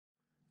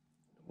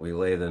we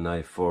lay the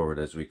knife forward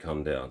as we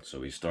come down. So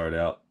we start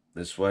out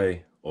this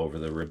way over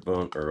the rib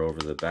bone, or over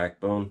the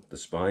backbone, the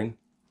spine,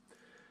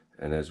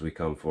 and as we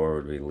come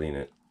forward we lean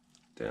it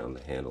down.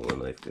 The handle of the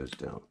knife goes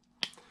down.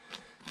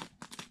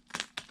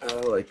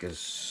 Like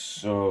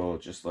so,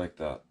 just like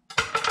that.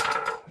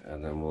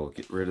 And then we'll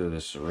get rid of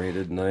the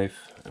serrated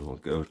knife and we'll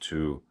go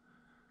to...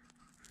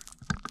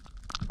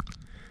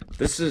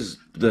 This is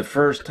the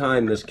first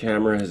time this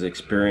camera has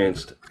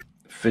experienced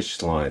fish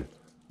slime,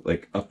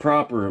 like a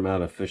proper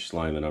amount of fish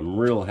slime, and I'm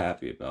real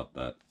happy about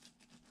that.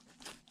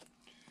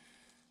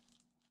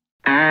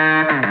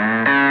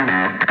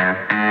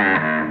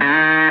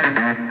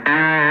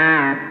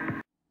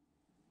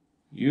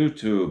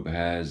 YouTube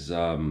has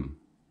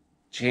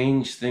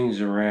changed things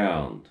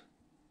around,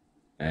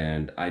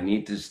 and I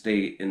need to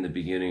state in the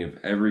beginning of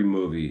every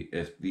movie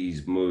if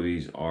these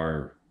movies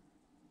are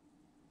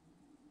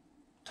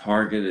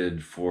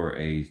targeted for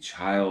a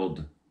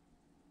child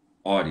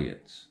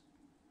audience.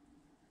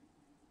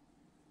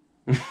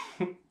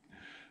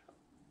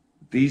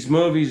 These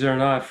movies are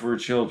not for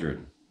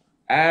children.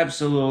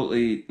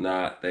 Absolutely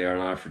not. They are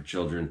not for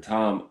children.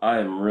 Tom, I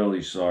am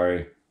really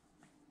sorry.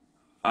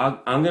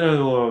 I'm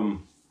gonna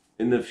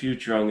in the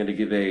future I'm gonna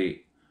give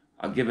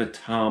I'll give a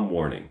Tom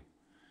warning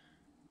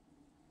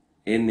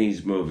in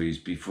these movies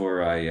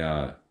before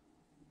I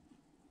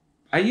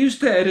used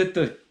to edit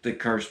the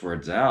curse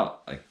words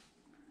out. Like,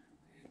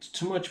 it's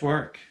too much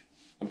work.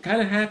 I'm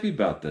kind of happy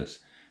about this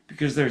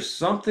because there's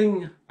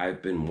something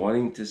I've been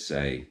wanting to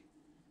say,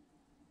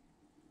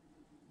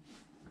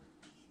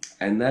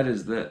 and that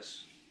is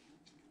this.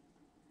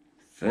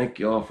 Thank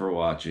y'all for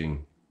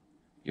watching.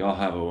 Y'all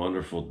have a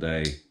wonderful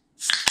day.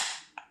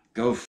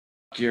 Go f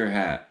your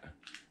hat.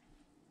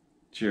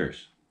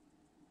 Cheers.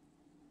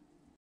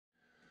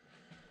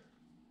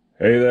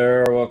 Hey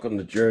there, welcome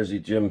to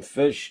Jerseyjim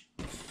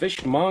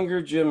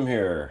Fishmonger Jim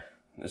here.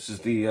 This is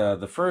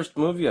the first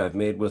movie I've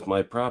made with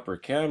my proper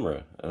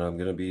camera, and I'm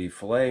gonna be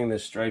filleting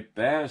this striped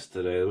bass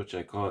today, which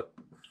I caught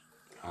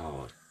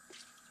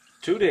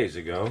 2 days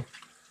ago.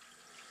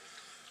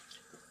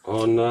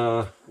 On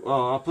well,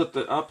 I'll put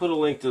a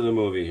link to the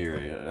movie here.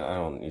 I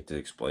don't need to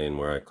explain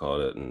where I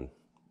caught it and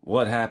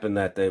what happened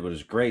that day, but it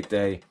was a great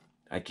day.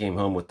 I came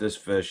home with this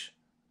fish,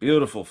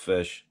 beautiful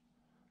fish,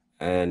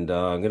 and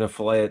I'm gonna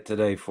fillet it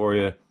today for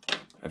you.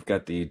 I've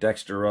got the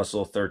Dexter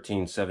Russell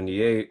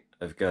 1378.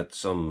 I've got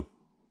some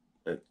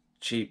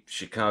cheap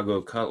Chicago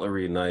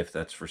cutlery knife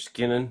that's for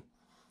skinning,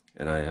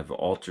 and I have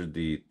altered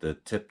the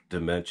tip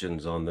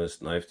dimensions on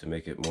this knife to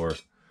make it more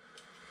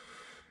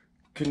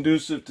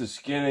conducive to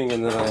skinning.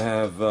 And then I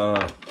have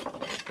a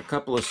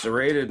couple of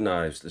serrated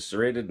knives. The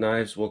serrated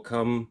knives will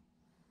come,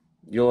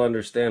 you'll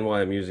understand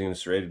why I'm using the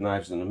serrated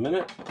knives in a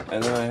minute.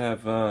 And then I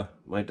have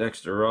my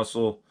Dexter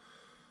Russell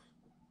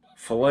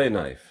fillet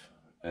knife,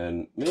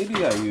 and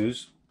maybe I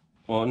use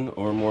one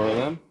or more of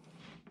them.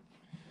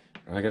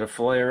 I gotta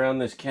fillet around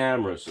this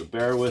camera, so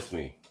bear with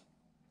me.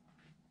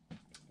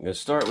 I'm gonna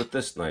start with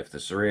this knife, the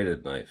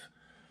serrated knife.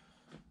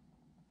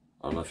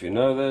 I don't know if you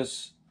know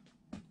this,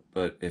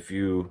 but if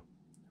you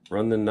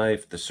run the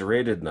knife, the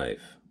serrated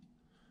knife,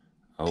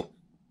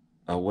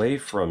 away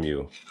from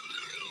you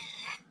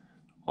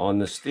on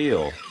the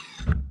steel,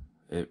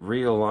 it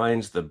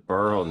realigns the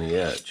burr on the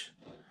edge.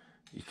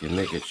 You can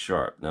make it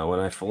sharp. Now,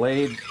 when I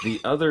filleted the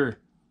other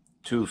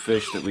two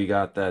fish that we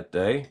got that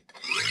day,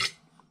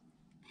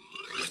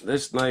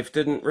 this knife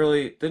didn't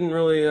really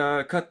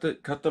cut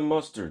the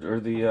mustard or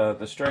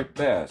the striped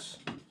bass.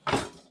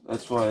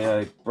 That's why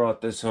I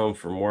brought this home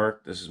from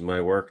work. This is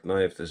my work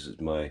knife. This is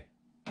my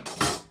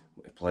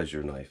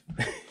pleasure knife.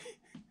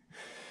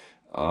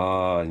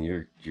 And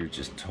you're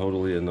just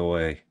totally in the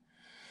way.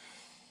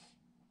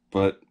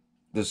 But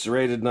the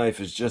serrated knife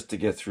is just to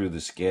get through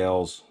the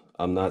scales.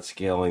 I'm not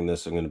scaling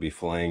this. I'm going to be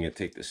filleting it.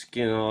 Take the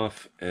skin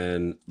off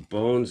and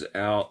bones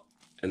out,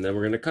 and then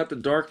we're going to cut the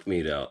dark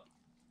meat out.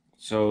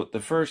 So the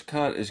first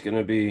cut is going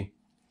to be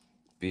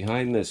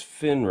behind this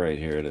fin right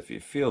here, and if you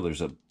feel, there's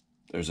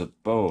a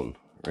bone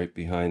right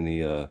behind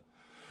the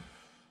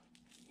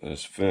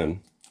this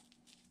fin,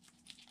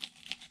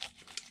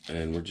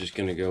 and we're just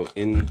going to go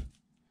in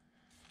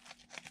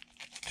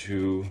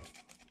to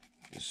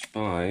the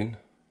spine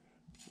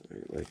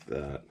right like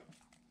that.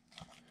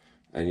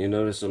 And you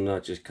notice I'm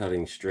not just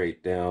cutting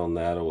straight down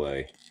that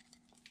away.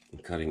 I'm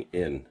cutting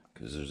in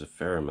because there's a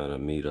fair amount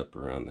of meat up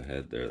around the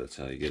head there. That's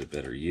how you get a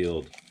better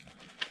yield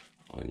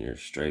on your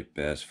striped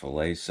bass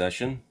fillet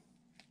session.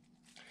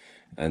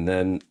 And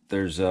then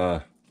there's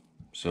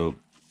so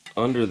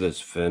under this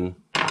fin,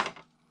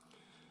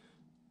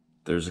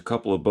 there's a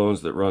couple of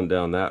bones that run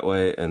down that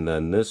way, and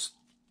then this,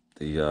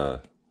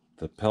 the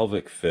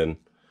pelvic fin,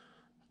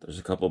 there's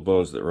a couple of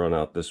bones that run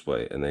out this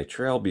way, and they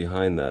trail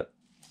behind that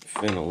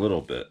fin a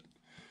little bit.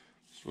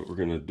 So what we're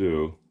gonna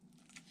do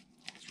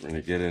is we're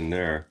gonna get in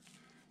there,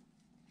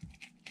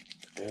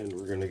 and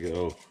we're gonna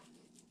go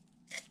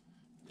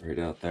right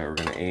out there. We're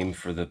gonna aim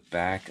for the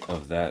back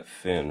of that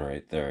fin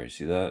right there. You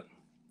see that?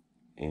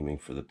 Aiming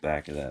for the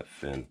back of that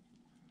fin.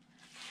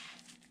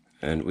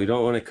 And we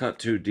don't want to cut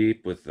too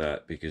deep with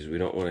that because we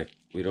don't want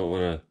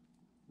to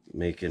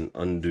make an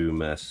undue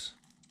mess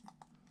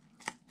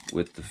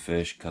with the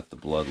fish, cut the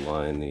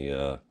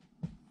bloodline,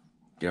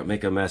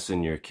 make a mess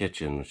in your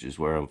kitchen, which is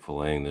where I'm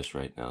filleting this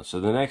right now. So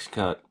the next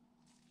cut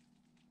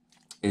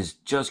is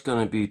just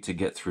going to be to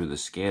get through the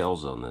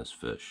scales on this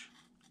fish.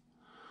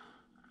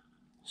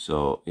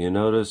 So you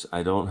notice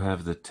I don't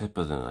have the tip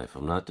of the knife.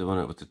 I'm not doing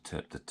it with the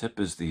tip. The tip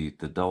is the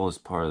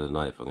dullest part of the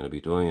knife. I'm going to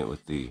be doing it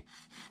with the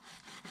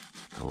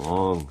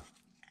long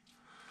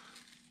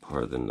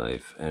part of the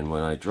knife. And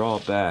when I draw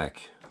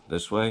back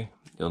this way,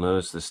 you'll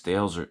notice the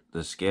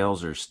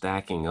scales are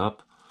stacking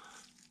up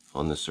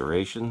on the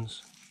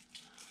serrations.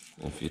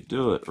 If you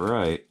do it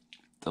right,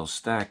 they'll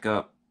stack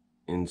up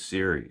in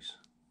series.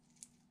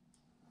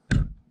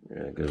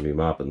 Yeah, I'm gonna be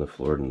mopping the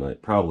floor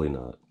tonight. Probably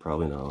not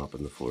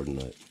mopping the floor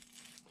tonight.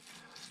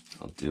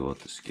 I'll deal with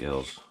the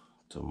scales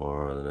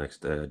tomorrow or the next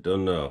day. I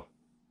don't know.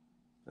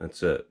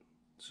 That's it.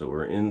 So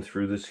we're in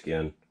through the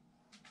skin.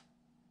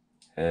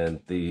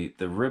 And the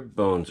rib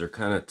bones are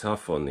kind of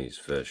tough on these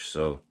fish,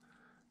 so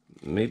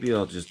maybe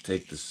I'll just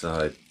take this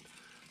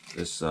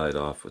side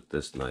off with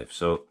this knife.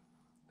 So,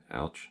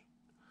 ouch.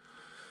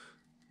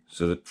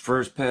 So the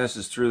first pass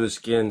is through the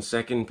skin.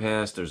 Second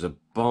pass, there's a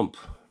bump,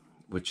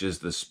 which is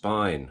the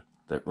spine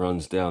that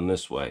runs down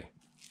this way.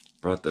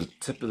 Brought the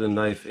tip of the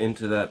knife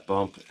into that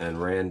bump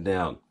and ran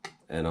down.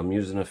 And I'm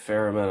using a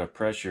fair amount of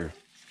pressure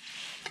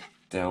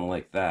down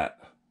like that,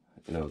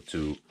 you know,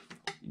 to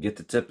get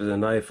the tip of the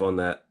knife on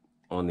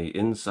the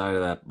inside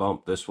of that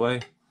bump this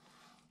way,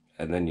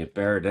 and then you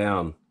bear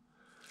down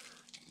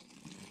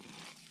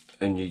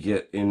and you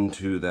get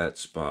into that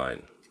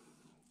spine.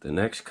 The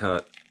next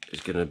cut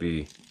is going to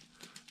be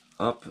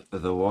up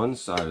the one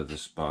side of the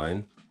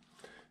spine,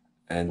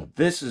 and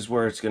this is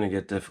where it's going to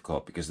get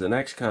difficult, because the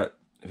next cut,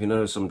 if you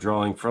notice, I'm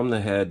drawing from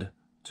the head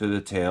to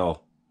the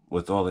tail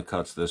with all the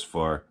cuts this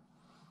far,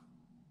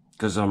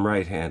 because I'm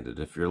right-handed.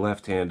 If you're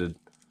left-handed,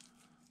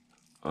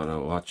 I don't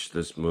know, watch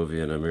this movie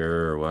in a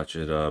mirror, or watch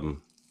a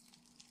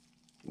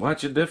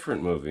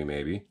different movie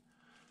maybe.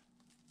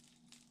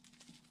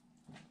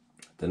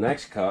 The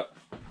next cut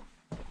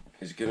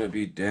is going to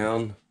be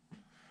down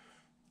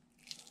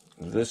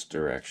this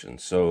direction.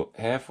 So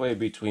halfway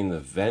between the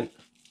vent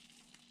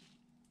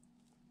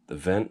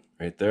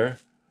right there,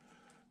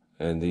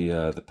 and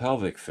the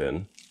pelvic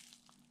fin,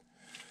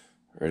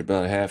 right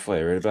about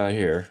halfway, right about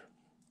here,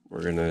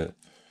 we're going to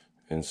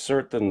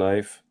insert the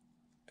knife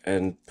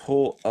and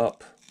pull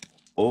up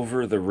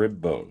over the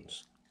rib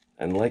bones.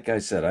 And like I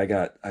said, I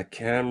got a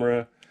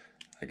camera,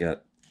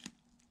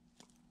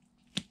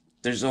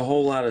 there's a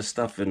whole lot of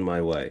stuff in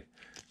my way.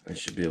 I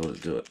should be able to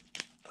do it.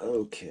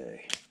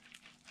 Okay.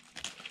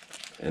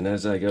 And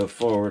as I go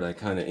forward, I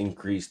kind of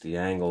increase the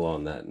angle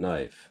on that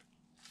knife.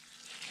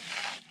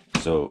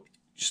 So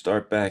you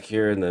start back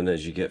here, and then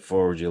as you get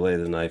forward, you lay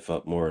the knife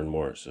up more and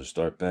more. So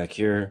start back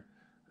here,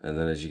 and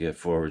then as you get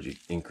forward, you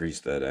increase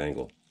that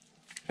angle.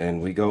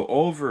 And we go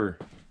over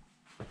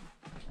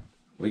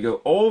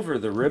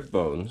the rib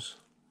bones,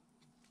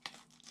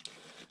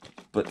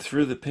 but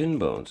through the pin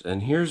bones.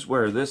 And here's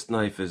where this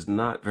knife is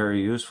not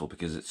very useful,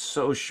 because it's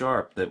so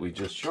sharp that we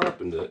just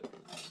sharpened it.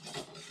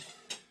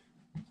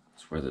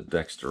 That's where the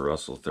Dexter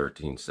Russell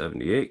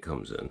 1378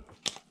 comes in.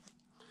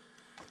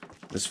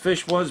 This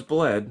fish wasn't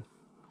bled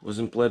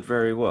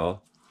very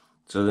well.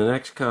 So the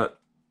next cut,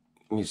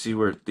 you see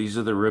where these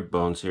are the rib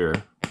bones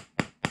here.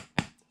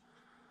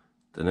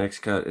 The next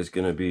cut is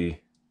going to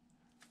be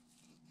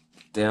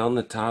down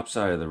the top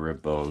side of the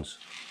rib bones,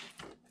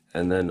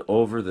 and then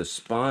over the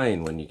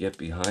spine when you get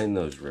behind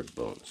those rib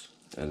bones,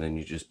 and then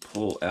you just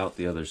pull out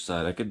the other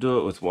side. I could do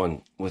it with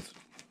one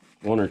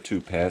or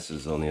two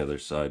passes on the other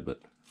side, but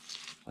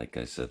like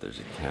I said, there's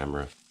a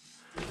camera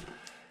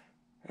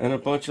and a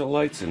bunch of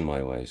lights in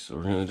my way, so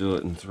we're going to do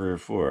it in 3 or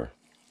 4.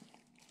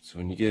 So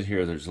when you get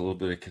here, there's a little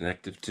bit of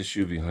connective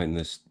tissue behind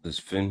this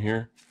fin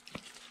here.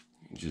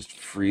 You just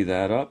free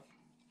that up.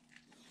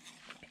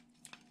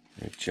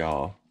 Your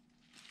jaw.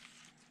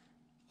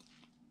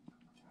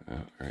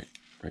 Right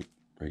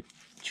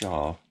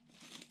jaw.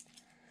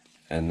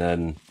 And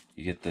then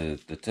you get the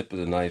tip of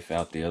the knife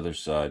out the other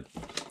side,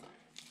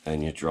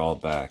 and you draw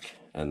back,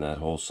 and that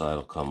whole side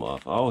will come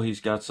off. Oh, he's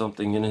got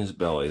something in his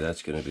belly.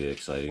 That's going to be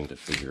exciting to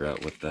figure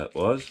out what that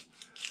was.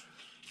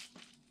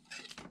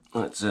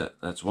 That's it.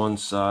 That's one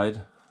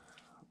side,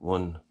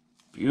 one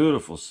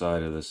beautiful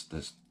side of this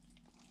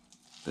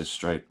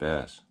striped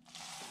bass.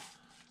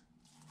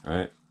 All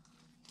right.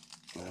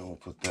 Now we'll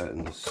put that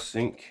in the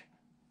sink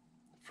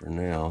for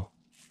now.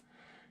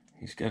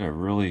 He's got a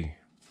really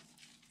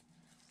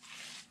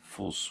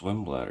full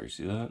swim bladder.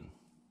 See that?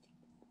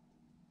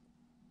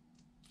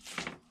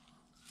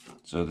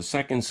 So the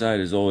second side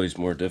is always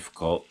more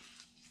difficult.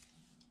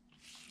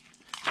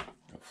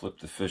 I'll flip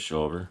the fish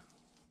over.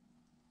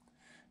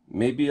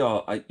 Maybe you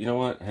know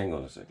what? Hang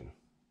on a second.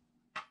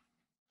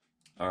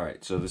 All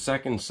right, so the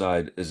second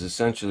side is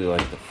essentially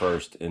like the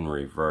first in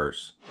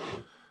reverse.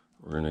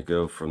 We're gonna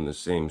go from the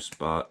same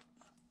spot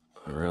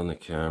around the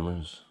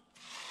cameras.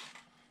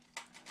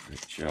 The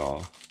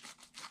jaw.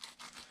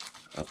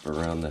 up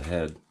around the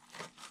head,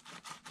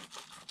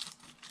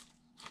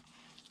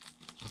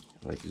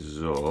 like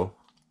so,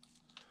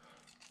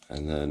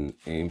 and then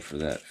aim for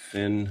that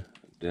fin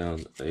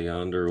down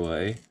yonder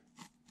way,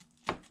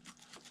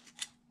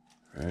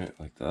 right,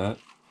 like that.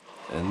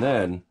 And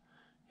then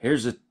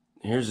here's a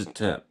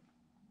tip,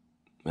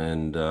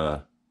 and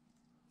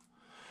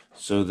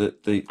so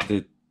that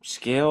the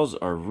scales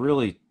are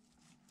really,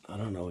 I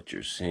don't know what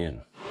you're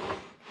seeing.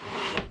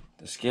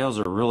 The scales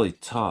are really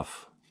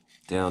tough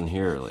down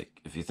here. Like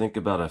if you think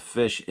about a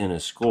fish in a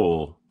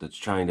school that's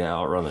trying to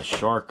outrun a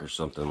shark or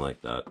something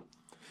like that,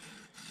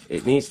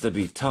 it needs to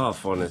be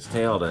tough on its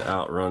tail to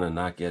outrun and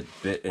not get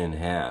bit in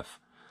half.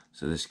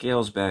 So the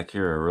scales back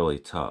here are really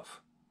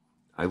tough.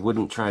 I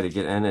wouldn't try to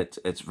get, and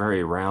it's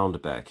very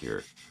round back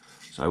here,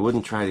 so I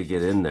wouldn't try to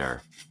get in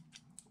there,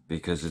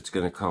 because it's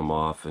going to come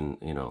off, and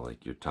you know,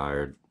 like you're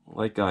tired,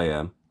 like I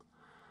am,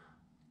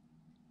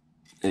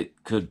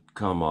 it could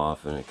come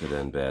off and it could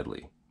end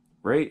badly.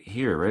 Right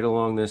here, right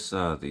along this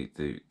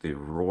the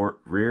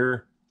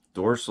rear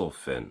dorsal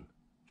fin,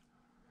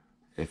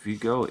 if you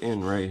go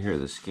in right here,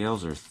 the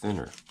scales are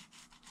thinner,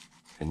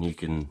 and you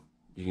can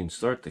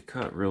start to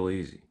cut real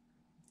easy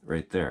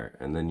right there.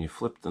 And then you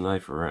flip the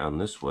knife around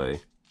this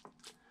way.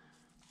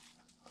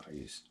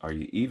 Are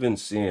you even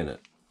seeing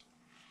it?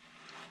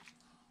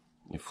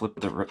 You flip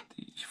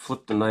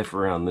the knife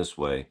around this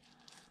way,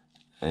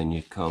 and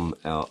you come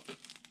out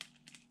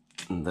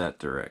in that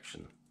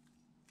direction.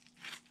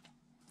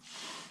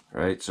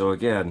 Right. So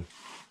again,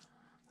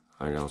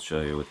 I'll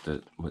show you with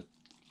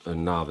a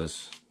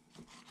novice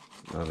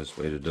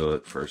way to do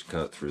it. First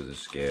cut through the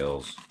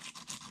scales.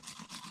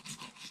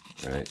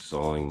 Right,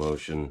 sawing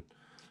motion.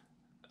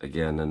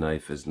 Again, the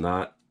knife is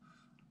not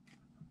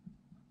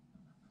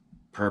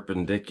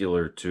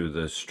perpendicular to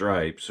the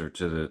stripes or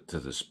to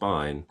the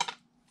spine.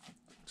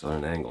 It's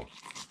on an angle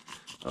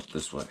up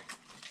this way.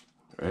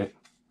 Right?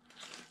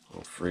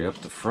 We'll free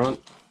up the front.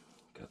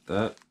 Got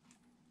that.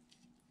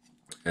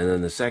 And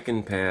then the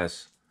second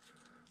pass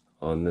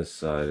on this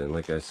side, and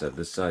like I said,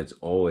 this side's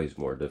always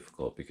more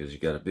difficult because you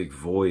got a big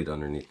void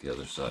underneath the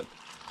other side,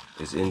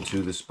 is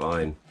into the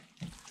spine.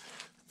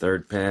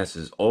 Third pass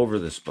is over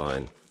the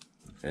spine,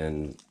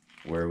 and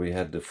where we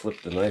had to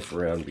flip the knife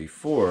around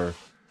before,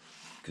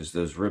 because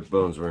those rib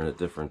bones were in a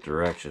different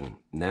direction.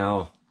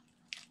 Now,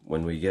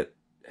 when we get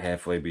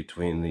halfway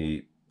between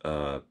the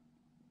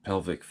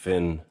pelvic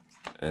fin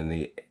and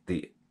the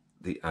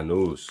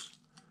anus,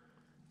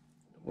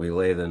 we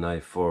lay the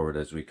knife forward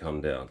as we come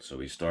down. So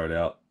we start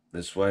out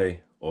this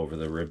way over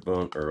the rib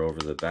bone, or over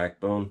the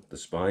backbone, the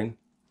spine,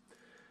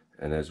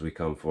 and as we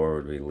come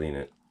forward, we lean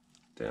it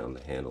down.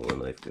 The handle of the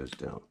knife goes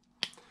down.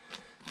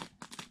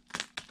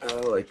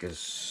 Like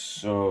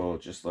so,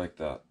 just like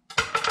that.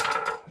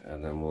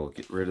 And then we'll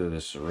get rid of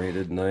the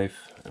serrated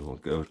knife, and we'll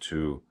go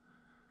to...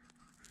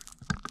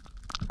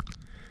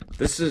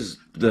 This is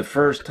the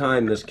first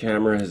time this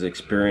camera has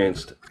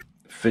experienced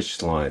fish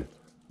slime,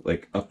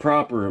 like a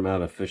proper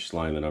amount of fish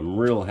slime, and I'm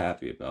real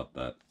happy about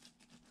that.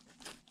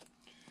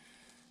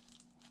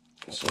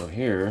 So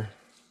here,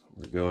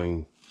 we're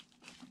going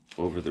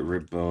over the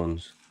rib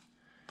bones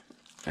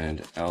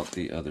and out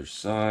the other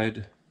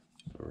side,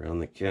 around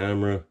the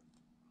camera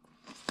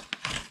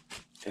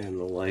and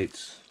the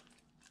lights,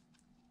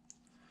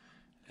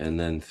 and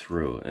then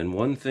through. And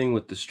one thing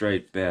with the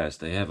striped bass,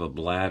 they have a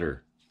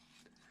bladder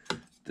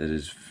that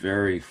is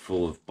very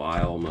full of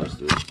bile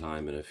most of the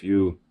time, and if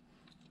you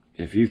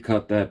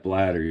cut that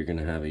bladder, you're going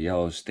to have a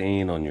yellow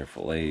stain on your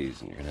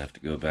fillets, and you're going to have to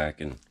go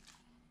back and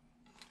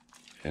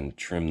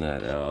trim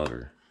that out,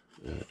 or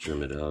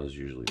trim it out is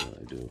usually what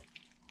I do.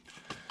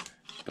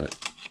 But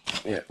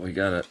yeah, we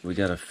got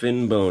a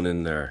fin bone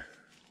in there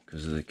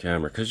because of the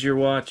camera. Because you're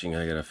watching,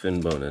 I got a fin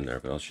bone in there,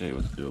 but I'll show you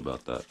what to do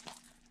about that.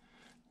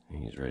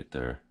 He's right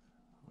there.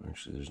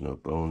 Actually, there's no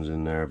bones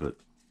in there, but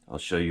I'll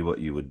show you what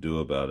you would do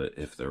about it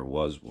if there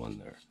was one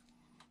there.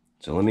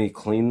 So let me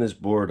clean this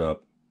board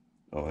up.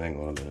 Oh, hang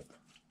on a minute.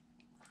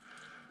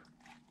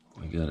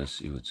 We gotta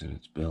see what's in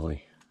its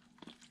belly.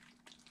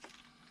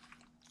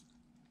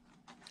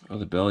 Oh,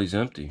 the belly's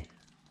empty.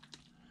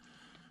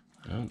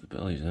 Oh, the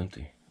belly's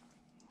empty.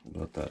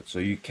 How about that? So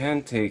you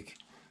can take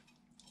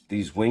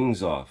these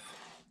wings off.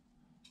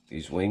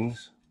 These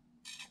wings.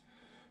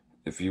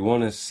 If you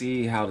want to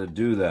see how to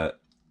do that,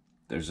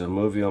 there's a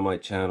movie on my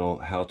channel,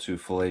 How to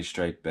Fillet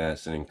Striped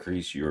Bass and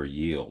Increase Your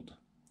Yield.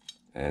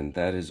 And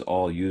that is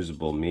all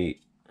usable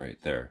meat right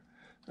there.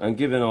 I'm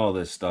giving all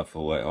this stuff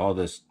away. All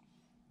this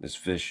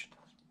fish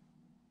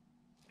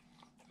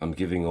I'm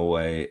giving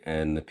away,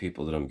 and the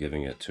people that I'm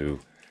giving it to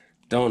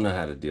don't know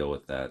how to deal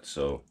with that.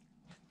 So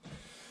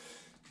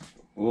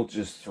we'll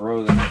just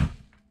throw that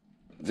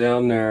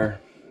down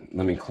there.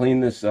 Let me clean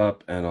this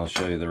up, and I'll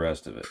show you the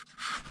rest of it.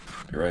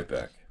 Be right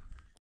back.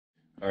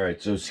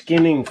 Alright, so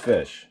skinning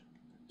fish.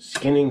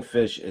 Skinning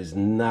fish is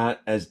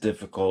not as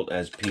difficult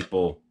as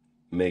people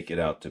make it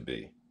out to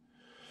be.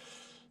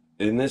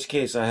 In this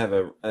case, I have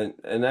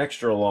an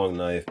extra long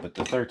knife, but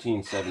the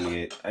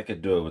 1378, I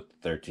could do it with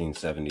the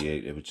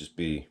 1378. It would just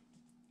be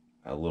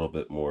a little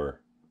bit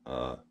more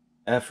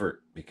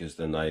effort because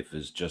the knife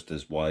is just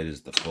as wide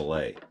as the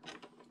fillet.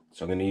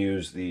 So I'm going to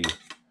use the,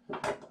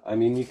 I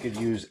mean, you could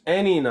use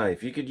any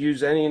knife. You could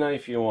use any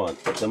knife you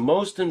want. But the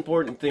most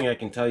important thing I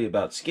can tell you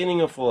about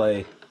skinning a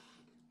fillet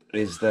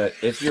is that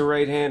if you're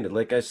right-handed,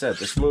 like I said,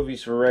 this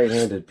movie's for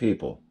right-handed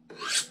people.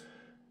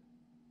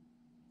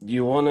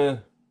 You want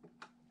to,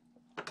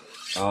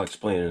 I'll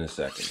explain in a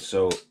second.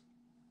 So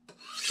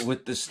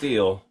with the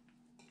steel,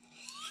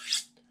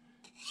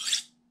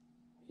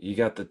 you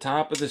got the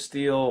top of the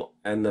steel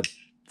and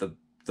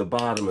the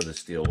bottom of the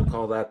steel. We'll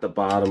call that the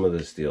bottom of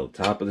the steel.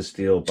 Top of the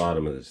steel,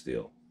 bottom of the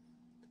steel.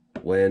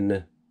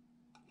 When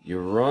you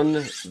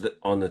run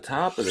on the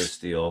top of the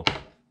steel,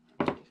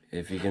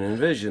 if you can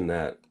envision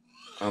that,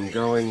 I'm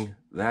going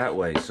that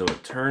way, so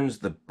it turns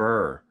the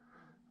burr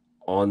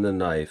on the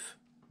knife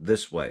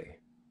this way,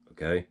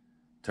 okay?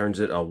 Turns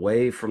it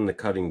away from the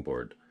cutting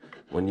board.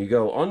 When you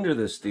go under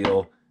the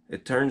steel,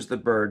 it turns the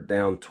burr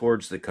down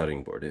towards the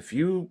cutting board. If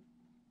you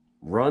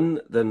run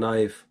the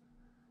knife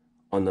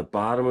on the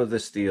bottom of the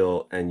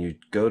steel and you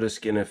go to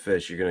skin a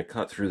fish, you're going to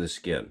cut through the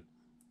skin.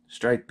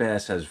 Striped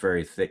bass has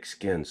very thick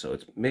skin, so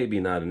it's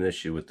maybe not an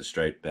issue with the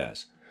striped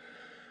bass.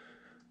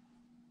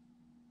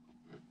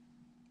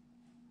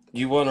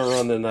 You want to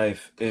run the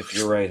knife, if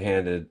you're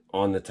right-handed,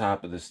 on the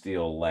top of the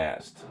steel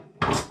last.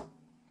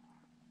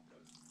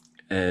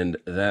 And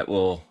that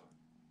will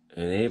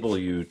enable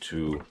you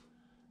to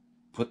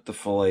put the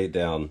fillet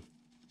down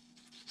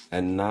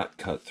and not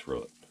cut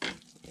through it.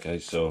 Okay,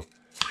 so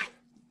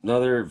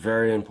another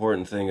very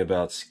important thing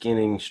about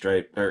skinning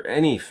striped, or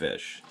any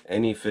fish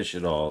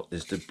at all,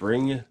 is to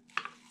bring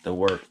the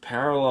work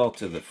parallel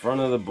to the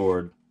front of the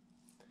board.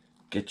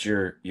 Get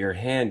your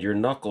hand, your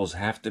knuckles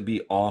have to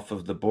be off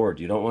of the board.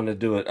 You don't want to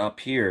do it up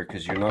here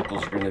because your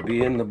knuckles are going to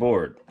be in the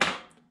board.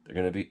 They're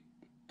going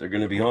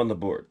to be on the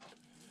board.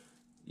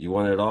 You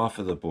want it off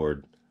of the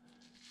board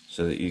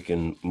so that you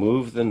can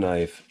move the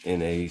knife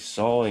in a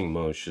sawing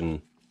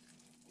motion,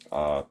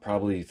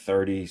 probably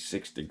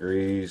 36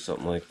 degrees,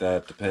 something like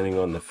that, depending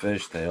on the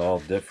fish. They all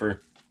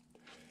differ.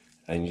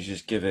 And you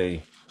just give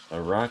a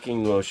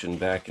rocking motion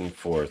back and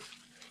forth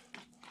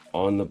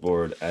on the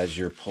board as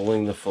you're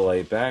pulling the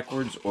fillet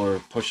backwards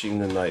or pushing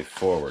the knife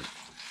forward,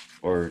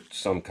 or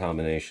some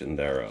combination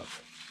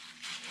thereof.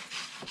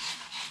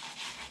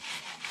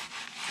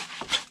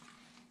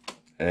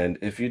 And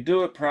if you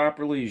do it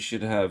properly, you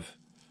should have,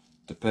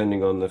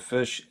 depending on the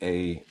fish,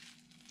 a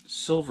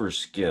silver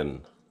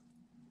skin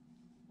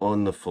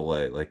on the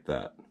fillet like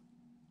that,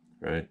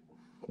 right?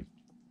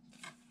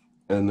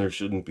 And there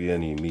shouldn't be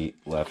any meat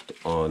left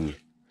on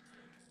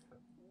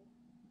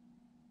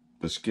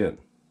the skin.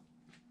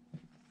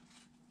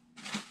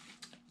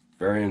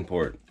 Very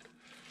important.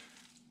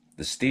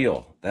 The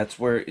steel, that's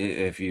where,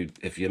 if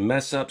you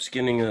mess up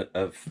skinning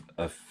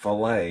a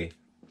fillet,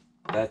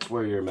 that's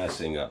where you're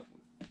messing up.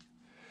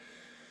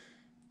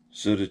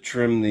 So to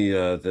trim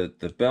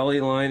the belly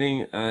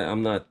lining,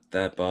 I'm not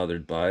that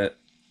bothered by it.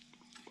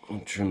 I'll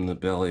trim the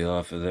belly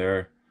off of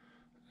there,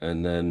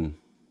 and then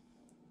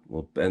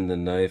we'll bend the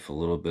knife a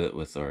little bit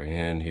with our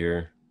hand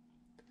here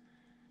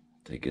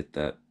to get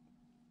that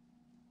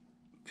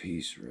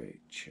piece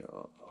right.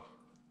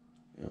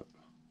 Yep.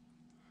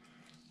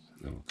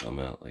 And then we'll come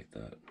out like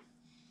that.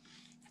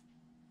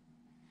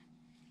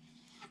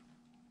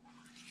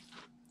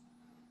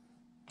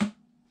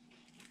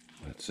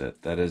 That's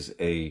it. That is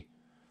a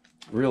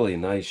really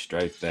nice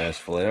striped bass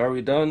fillet. Are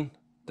we done?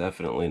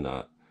 Definitely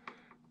not.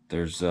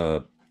 There's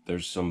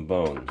some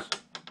bones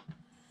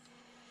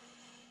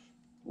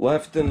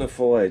left in the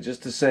fillet.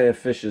 Just to say a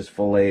fish is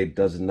filleted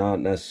does not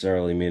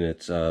necessarily mean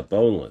it's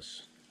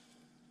boneless.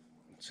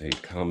 It's a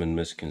common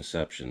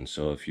misconception.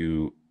 So if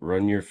you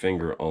run your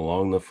finger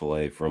along the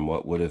fillet from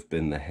what would have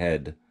been the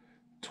head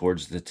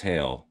towards the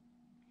tail,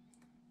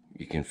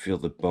 you can feel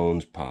the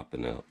bones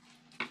popping out.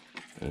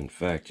 And in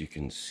fact, you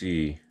can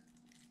see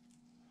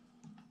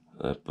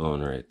that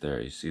bone right there.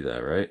 You see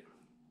that, right?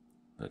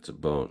 That's a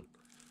bone.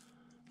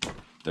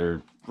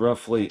 They're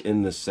roughly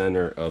in the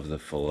center of the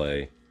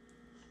fillet.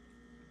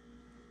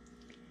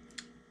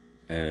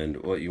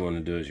 And what you want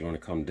to do is you want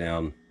to come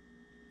down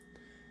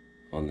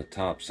on the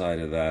top side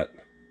of that,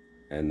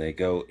 and they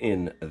go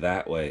in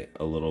that way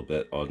a little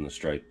bit on the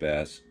striped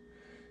bass.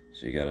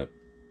 So you gotta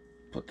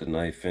put the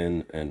knife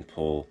in and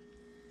pull.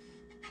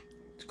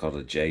 It's called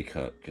a J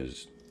cut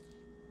because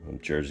I'm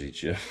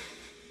Jerseyjim.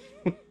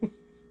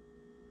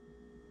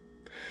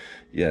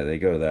 Yeah, they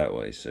go that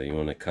way. So you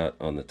want to cut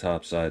on the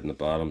top side and the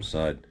bottom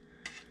side.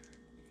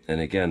 And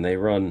again, they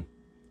run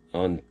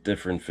on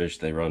different fish,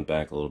 they run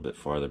back a little bit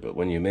farther. But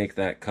when you make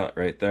that cut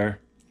right there,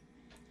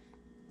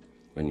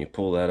 when you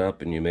pull that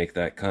up and you make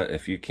that cut,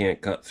 if you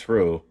can't cut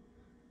through,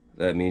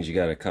 that means you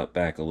got to cut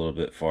back a little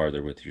bit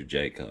farther with your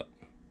J cut.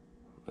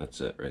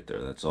 That's it right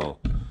there. That's all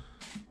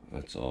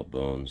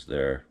bones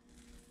there.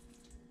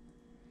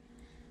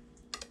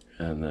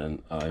 And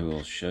then I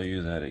will show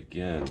you that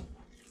again.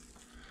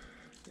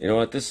 You know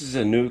what? This is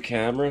a new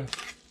camera.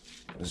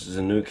 This is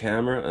a new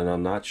camera, and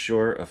I'm not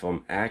sure if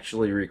I'm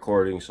actually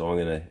recording, so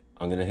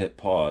I'm gonna hit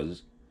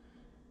pause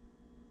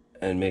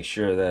and make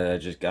sure that I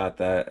just got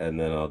that, and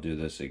then I'll do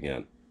this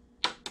again.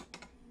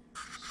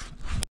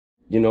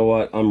 You know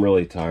what? I'm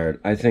really tired.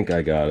 I think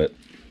I got it.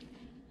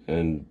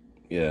 And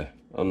yeah,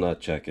 I'm not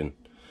checking.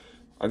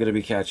 I'm going to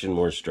be catching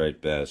more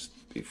striped bass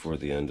before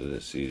the end of the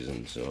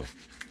season, so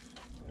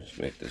I'll just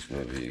make this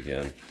movie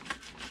again.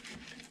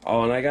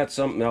 Oh, and I got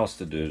something else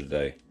to do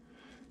today.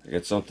 I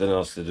got something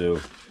else to do.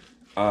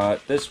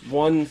 This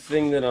one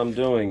thing that I'm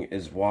doing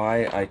is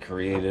why I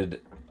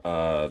created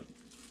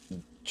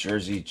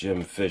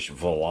Jerseyjim Fish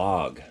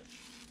Vlog.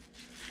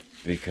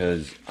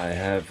 Because I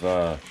have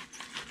a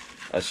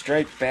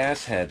striped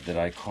bass head that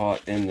I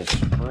caught in the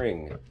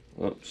spring.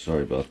 Oh,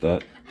 sorry about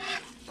that.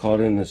 Caught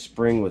in the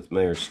spring with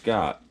Mayor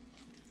Scott.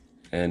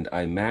 And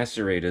I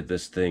macerated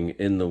this thing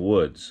in the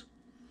woods.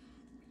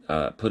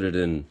 Put it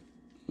in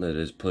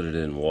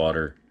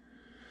water.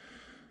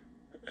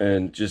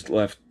 And just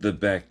left the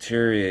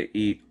bacteria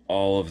eat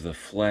all of the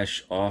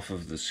flesh off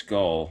of the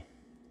skull,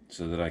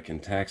 so that I can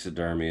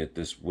taxidermy it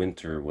this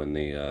winter when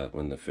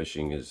the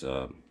fishing is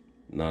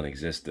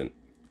non-existent.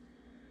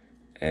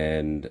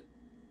 And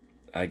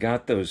I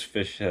got those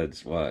fish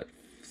heads, what,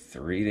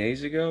 3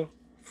 days ago?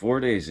 4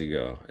 days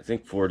ago. I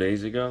think 4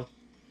 days ago.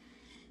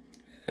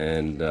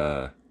 And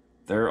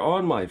they're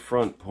on my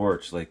front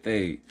porch. Like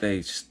they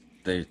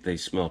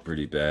smell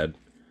pretty bad.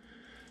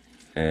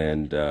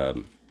 And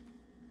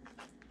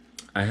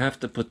I have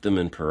to put them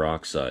in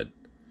peroxide.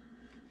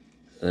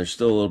 There's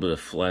still a little bit of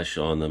flesh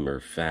on them, or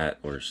fat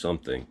or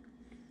something.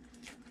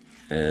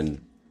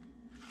 And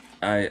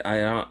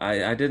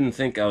I didn't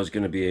think I was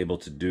going to be able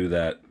to do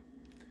that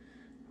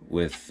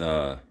with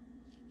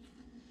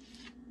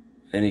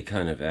any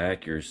kind of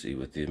accuracy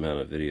with the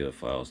amount of video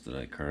files that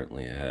I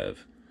currently have.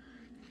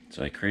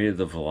 So I created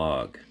the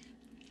vlog,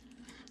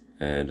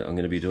 and I'm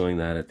going to be doing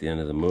that at the end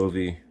of the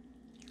movie.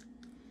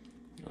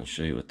 I'll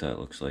show you what that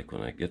looks like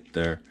when I get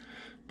there.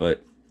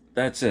 But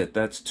that's it.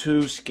 That's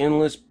 2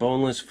 skinless,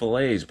 boneless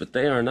fillets, but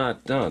they are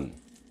not done.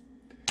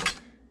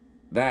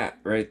 That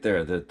right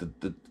there,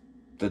 the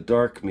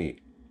dark meat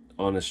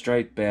on a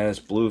striped bass,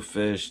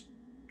 bluefish,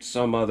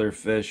 some other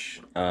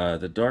fish.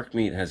 The dark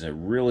meat has a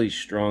really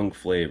strong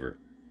flavor,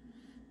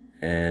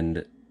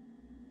 and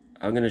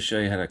I'm going to show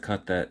you how to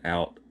cut that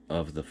out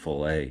of the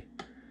fillet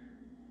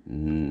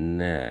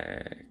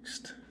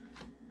next.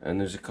 And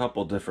there's a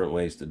couple different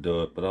ways to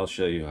do it, but I'll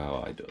show you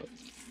how I do it.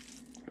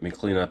 Let me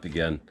clean up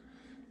again.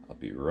 I'll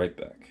be right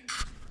back.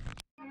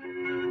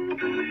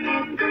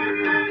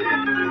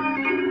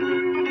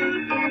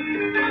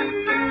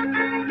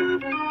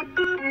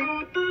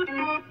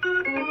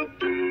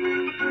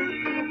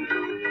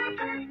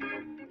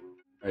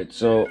 Alright,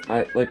 so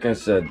like I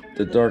said,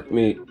 the dark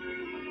meat,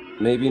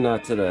 maybe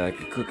not today. I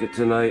could cook it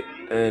tonight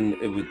and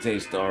it would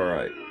taste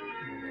alright.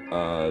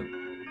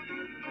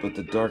 But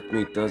the dark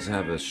meat does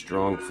have a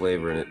strong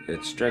flavor, and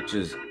it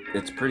stretches.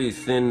 It's pretty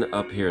thin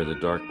up here, the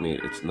dark meat.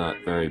 It's not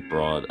very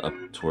broad up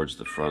towards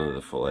the front of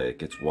the fillet. It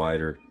gets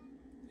wider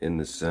in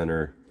the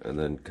center, and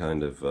then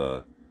kind of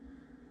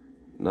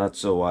not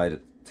so wide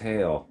at the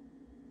tail.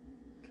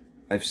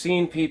 I've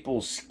seen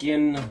people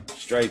skin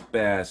striped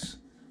bass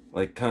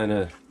like kind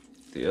of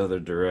the other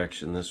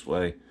direction, this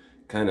way,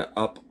 kind of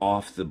up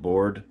off the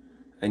board,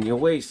 and you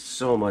waste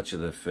so much of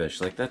the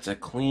fish. Like, that's a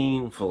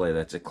clean fillet.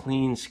 That's a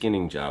clean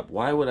skinning job.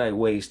 Why would I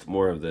waste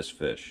more of this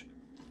fish?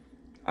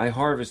 I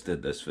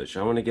harvested this fish.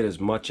 I want to get as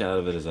much out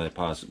of it as I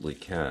possibly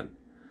can.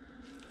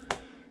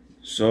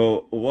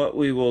 So what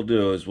we will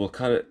do is we'll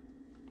cut it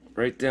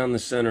right down the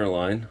center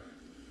line.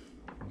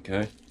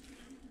 Okay?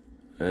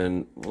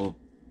 And we'll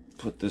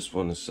put this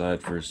one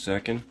aside for a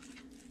second.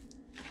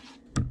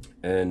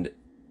 And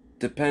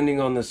depending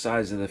on the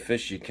size of the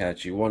fish you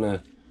catch, you want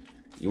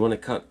to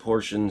cut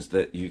portions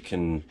that you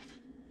can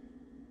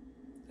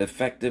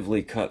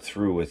effectively cut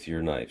through with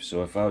your knife.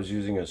 So if I was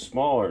using a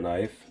smaller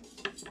knife,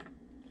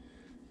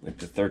 like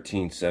the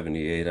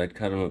 1378, I'd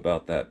cut them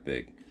about that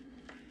big,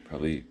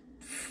 probably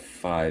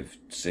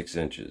 5-6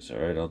 inches. All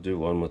right, I'll do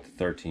one with the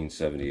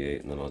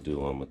 1378, and then I'll do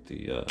one with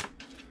the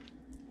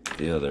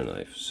other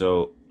knife.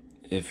 So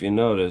if you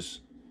notice,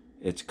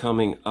 it's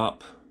coming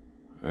up.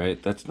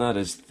 Right, that's not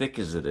as thick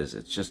as it is.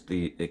 It's just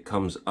it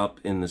comes up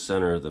in the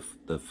center of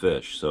the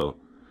fish. So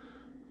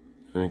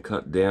I'm going to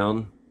cut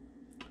down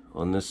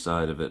on this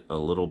side of it a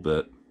little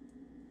bit.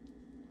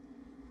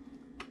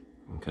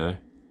 Okay,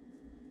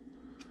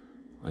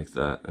 like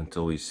that,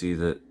 until we see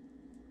that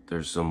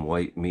there's some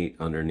white meat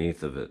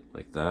underneath of it,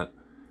 like that.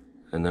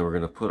 And then we're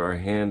going to put our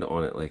hand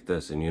on it like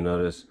this. And you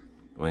notice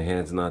my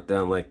hand's not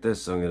down like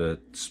this, so I'm going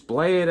to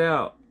splay it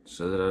out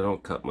so that I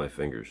don't cut my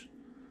fingers.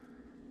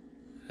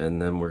 And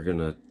then we're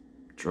gonna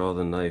draw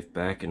the knife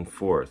back and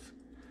forth,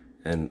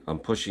 and I'm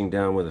pushing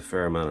down with a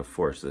fair amount of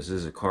force. This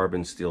is a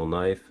carbon steel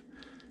knife,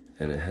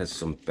 and it has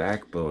some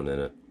backbone in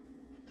it,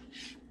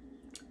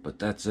 but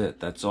that's it.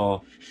 That's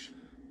all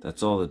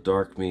the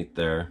dark meat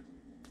there.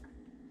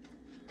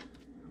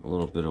 A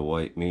little bit of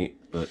white meat,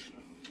 but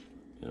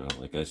you know,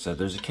 like I said,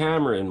 there's a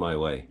camera in my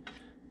way.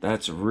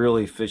 That's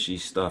really fishy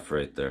stuff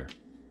right there,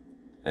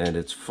 and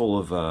it's full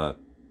of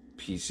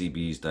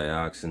PCBs,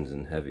 dioxins,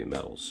 and heavy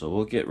metals. So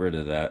we'll get rid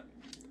of that.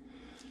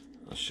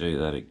 I'll show you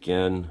that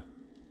again.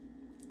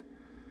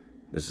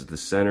 This is the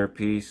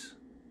centerpiece.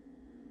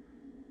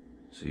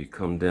 So you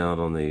come down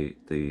on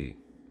the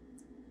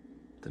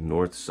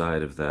north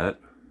side of that,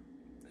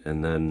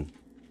 and then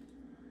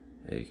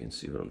yeah, you can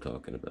see what I'm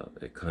talking about.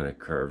 It kind of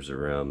curves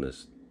around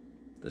this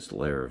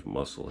layer of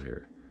muscle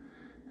here.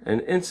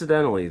 And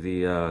incidentally,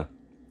 the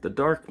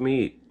dark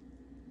meat,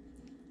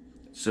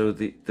 so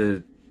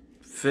the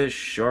fish,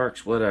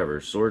 sharks, whatever,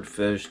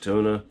 swordfish,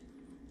 tuna,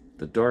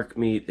 the dark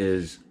meat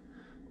is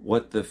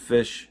what the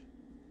fish,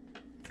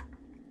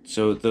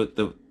 so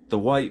the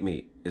white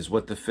meat is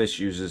what the fish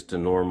uses to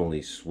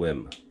normally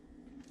swim,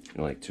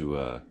 like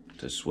to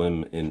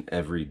swim in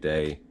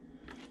everyday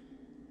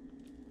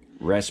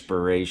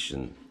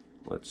respiration,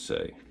 let's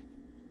say.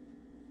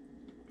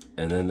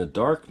 And then the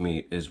dark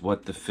meat is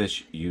what the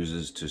fish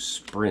uses to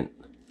sprint.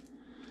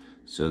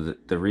 So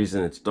the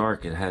reason it's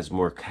dark, it has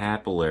more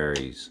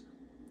capillaries,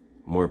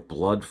 more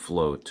blood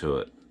flow to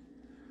it.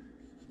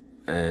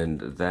 And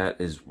that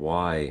is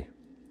why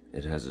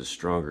it has a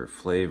stronger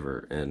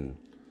flavor and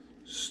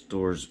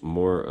stores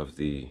more of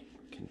the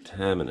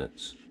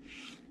contaminants.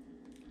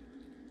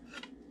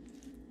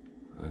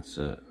 That's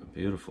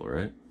beautiful,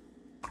 right?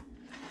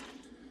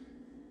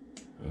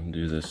 I'll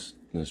do this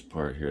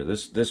part here.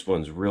 This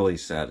one's really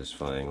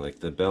satisfying.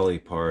 Like the belly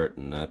part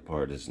and that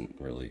part isn't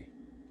really.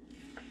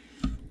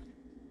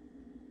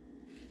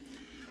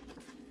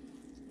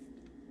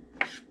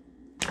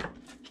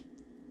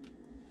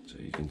 So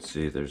you can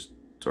see there's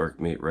dark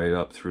meat right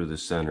up through the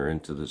center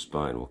into the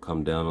spine. We'll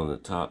come down on the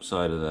top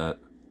side of that,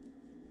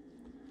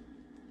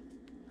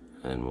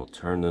 and we'll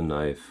turn the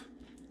knife,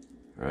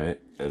 right?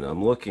 And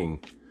I'm looking,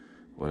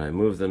 when I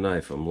move the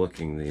knife, I'm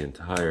looking the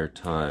entire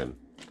time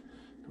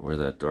where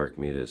that dark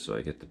meat is, so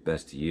I get the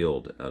best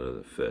yield out of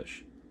the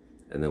fish.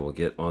 And then we'll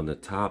get on the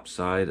top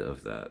side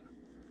of that,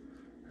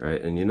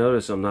 right? And you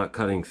notice I'm not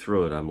cutting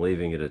through it, I'm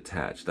leaving it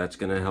attached. That's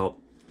going to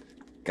help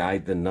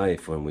guide the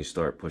knife when we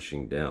start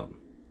pushing down.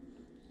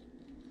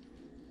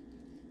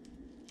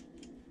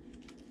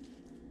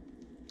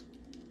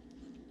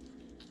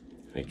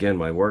 Again,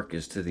 my work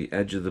is to the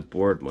edge of the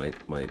board. My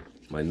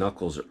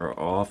knuckles are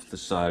off the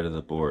side of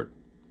the board.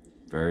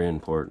 Very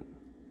important.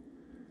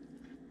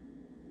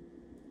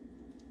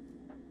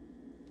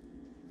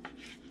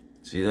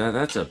 See that?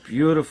 That's a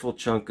beautiful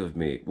chunk of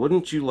meat.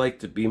 Wouldn't you like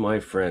to be my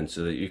friend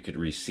so that you could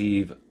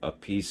receive a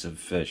piece of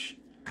fish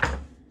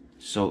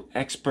so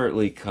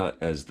expertly cut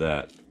as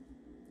that?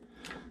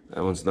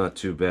 That one's not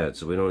too bad,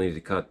 so we don't need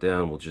to cut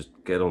down. We'll just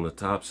get on the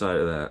top side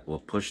of that. We'll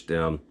push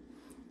down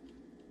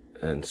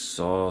and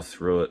saw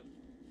through it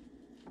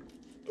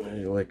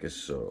like a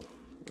so.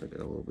 I got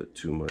a little bit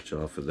too much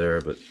off of there,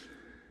 but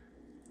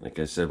like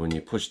I said, when you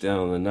push down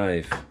on the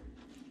knife,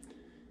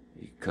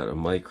 you cut a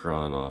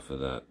micron off of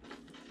that.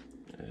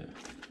 Yeah.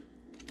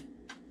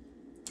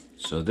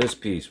 So this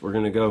piece, we're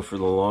going to go for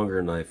the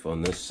longer knife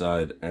on this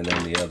side and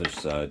then the other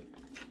side.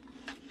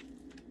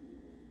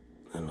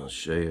 And I'll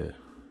show you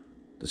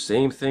the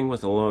same thing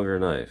with a longer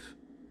knife.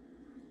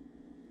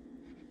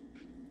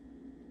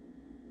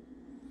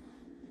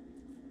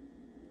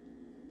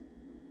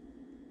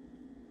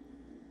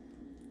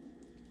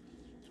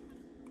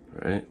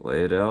 All right,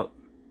 lay it out.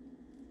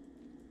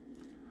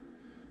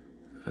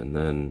 And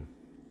then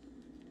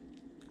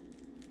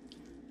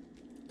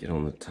get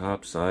on the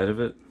top side of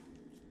it,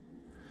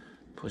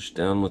 push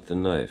down with the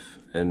knife,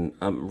 and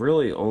I'm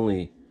really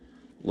only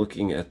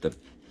looking at the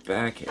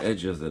back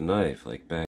edge of the knife, like back